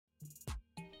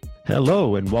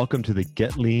Hello, and welcome to the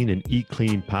Get Lean and Eat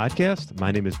Clean podcast.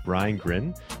 My name is Brian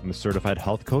Grin. I'm a certified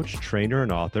health coach, trainer,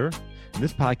 and author. And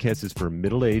this podcast is for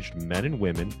middle-aged men and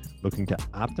women looking to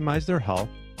optimize their health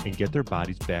and get their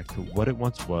bodies back to what it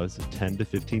once was 10 to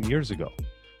 15 years ago.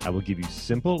 I will give you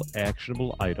simple,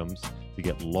 actionable items to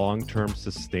get long-term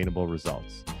sustainable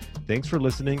results. Thanks for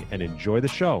listening and enjoy the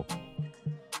show.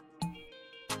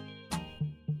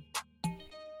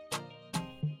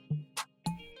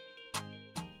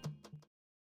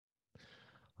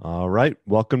 All right.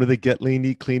 Welcome to the Get Lean,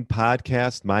 Eat Clean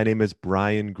podcast. My name is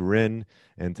Brian Grin,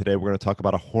 and today we're going to talk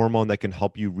about a hormone that can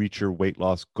help you reach your weight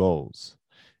loss goals.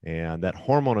 And that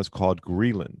hormone is called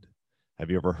ghrelin. Have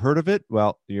you ever heard of it?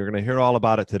 Well, you're going to hear all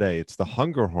about it today. It's the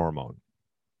hunger hormone.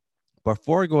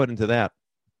 Before I go into that,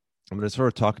 I'm going to sort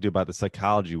of talk to you about the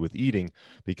psychology with eating,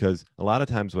 because a lot of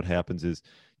times what happens is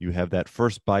you have that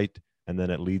first bite and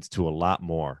then it leads to a lot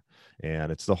more.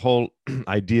 And it's the whole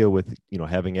idea with,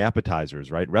 having appetizers,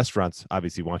 right? Restaurants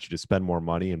obviously want you to spend more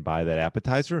money and buy that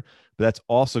appetizer, but that's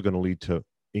also going to lead to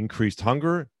increased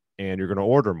hunger and you're going to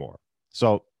order more.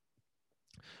 So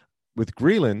with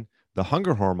ghrelin, the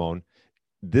hunger hormone,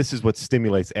 this is what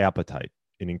stimulates appetite.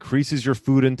 It increases your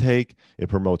food intake. It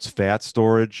promotes fat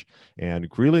storage, and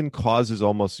ghrelin causes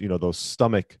almost, those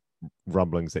stomach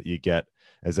rumblings that you get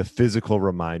as a physical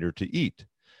reminder to eat.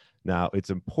 Now, it's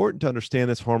important to understand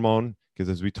this hormone because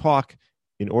as we talk,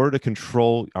 in order to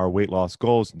control our weight loss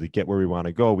goals and to get where we want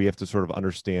to go, we have to sort of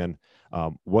understand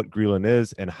what ghrelin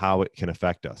is and how it can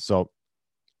affect us. So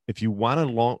if you want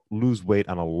to lose weight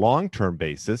on a long-term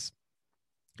basis,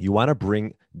 you want to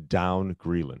bring down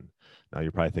ghrelin. Now,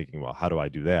 you're probably thinking, well, how do I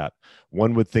do that?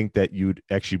 One would think that you'd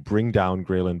actually bring down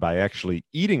ghrelin by actually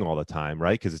eating all the time,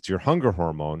 right? Because it's your hunger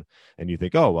hormone. And you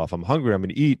think, oh, well, if I'm hungry, I'm going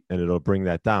to eat and it'll bring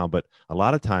that down. But a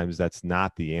lot of times that's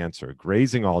not the answer.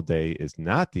 Grazing all day is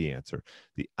not the answer.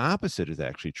 The opposite is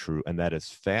actually true, and that is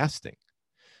fasting.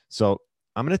 So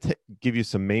I'm going to give you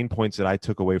some main points that I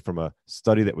took away from a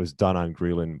study that was done on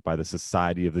ghrelin by the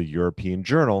Society of the European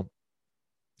Journal.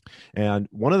 And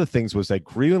one of the things was that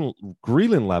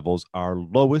ghrelin levels are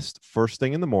lowest first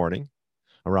thing in the morning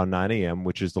around 9 a.m.,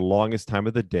 which is the longest time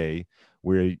of the day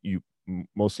where you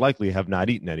most likely have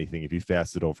not eaten anything if you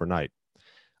fasted overnight.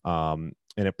 And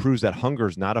it proves that hunger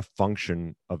is not a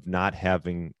function of not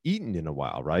having eaten in a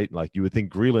while, right? Like you would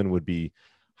think ghrelin would be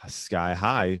sky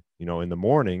high, in the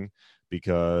morning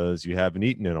because you haven't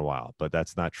eaten in a while, but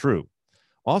that's not true.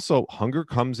 Also, hunger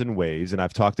comes in waves, and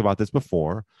I've talked about this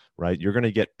before, right? You're going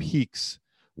to get peaks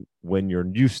when you're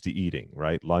used to eating,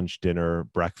 right? Lunch, dinner,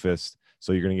 breakfast.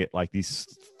 So you're going to get like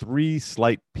these 3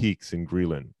 slight peaks in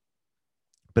ghrelin,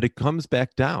 but it comes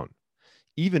back down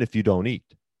even if you don't eat.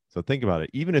 So think about it.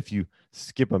 Even if you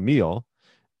skip a meal,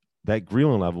 that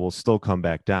ghrelin level will still come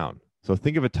back down. So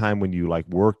think of a time when you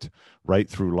worked right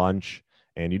through lunch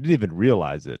and you didn't even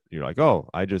realize it. You're like, oh,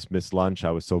 I just missed lunch.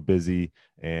 I was so busy.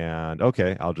 And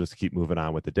okay, I'll just keep moving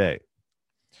on with the day.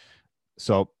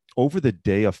 So over the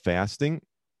day of fasting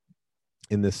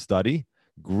in this study,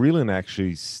 ghrelin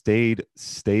actually stayed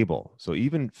stable. So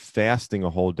even fasting a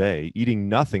whole day, eating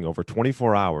nothing over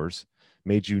 24 hours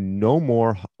made you no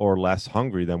more or less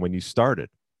hungry than when you started.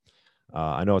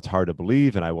 I know it's hard to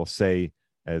believe, and I will say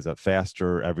as a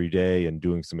faster every day and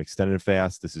doing some extended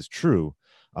fast, this is true.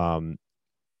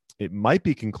 It might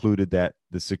be concluded that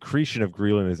the secretion of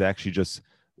ghrelin is actually just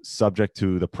subject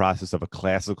to the process of a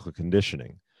classical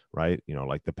conditioning, right?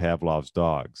 Like the Pavlov's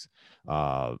dogs,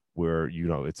 where,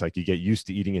 it's like you get used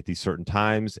to eating at these certain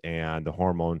times and the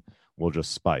hormone will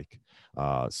just spike.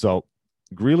 So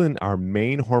ghrelin, our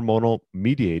main hormonal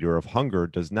mediator of hunger,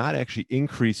 does not actually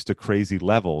increase to crazy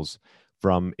levels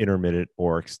from intermittent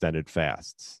or extended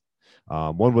fasts.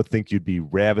 One would think you'd be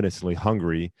ravenously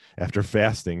hungry after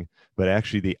fasting, but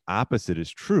actually the opposite is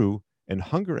true, and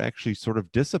hunger actually sort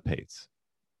of dissipates.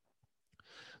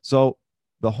 So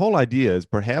the whole idea is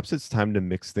perhaps it's time to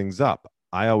mix things up.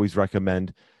 I always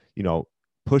recommend,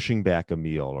 pushing back a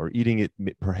meal or eating it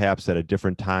perhaps at a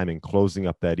different time and closing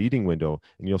up that eating window.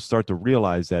 And you'll start to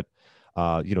realize that,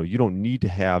 you don't need to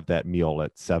have that meal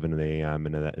at 7 a.m.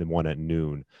 and one at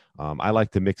noon. I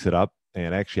like to mix it up.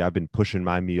 And actually, I've been pushing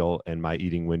my meal and my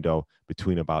eating window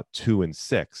between about 2 and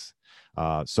 6.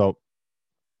 So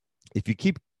if you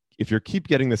keep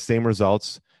getting the same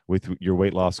results with your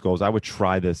weight loss goals, I would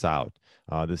try this out.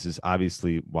 This is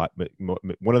obviously one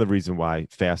of the reasons why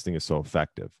fasting is so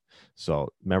effective. So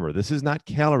remember, this is not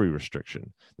calorie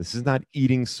restriction. This is not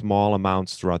eating small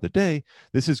amounts throughout the day.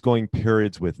 This is going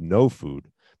periods with no food.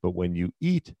 But when you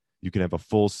eat, you can have a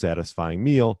full, satisfying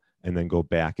meal and then go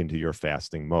back into your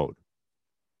fasting mode.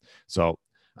 So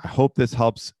I hope this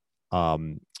helps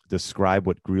describe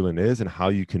what ghrelin is and how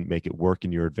you can make it work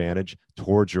in your advantage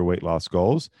towards your weight loss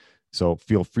goals. So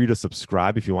feel free to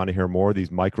subscribe if you want to hear more of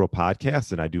these micro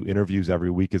podcasts. And I do interviews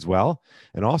every week as well.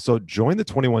 And also join the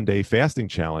 21-day fasting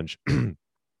challenge.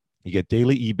 You get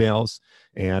daily emails,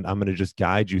 and I'm going to just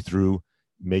guide you through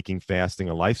making fasting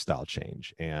a lifestyle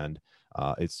change. And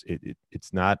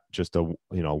it's not just a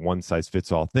one size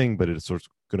fits all thing, but it's sort of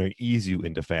going to ease you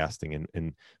into fasting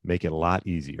and make it a lot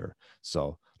easier.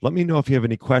 So let me know if you have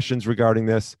any questions regarding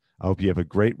this. I hope you have a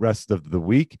great rest of the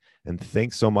week, and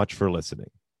thanks so much for listening.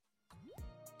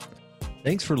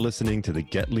 Thanks for listening to the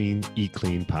Get Lean, Eat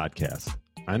Clean podcast.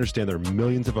 I understand there are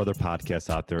millions of other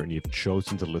podcasts out there, and you've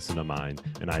chosen to listen to mine,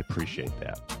 and I appreciate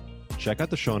that. Check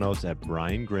out the show notes at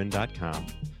briangrin.com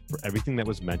for everything that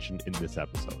was mentioned in this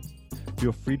episode.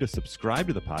 Feel free to subscribe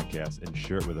to the podcast and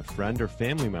share it with a friend or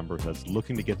family member that's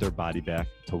looking to get their body back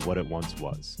to what it once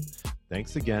was.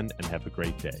 Thanks again, and have a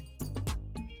great day.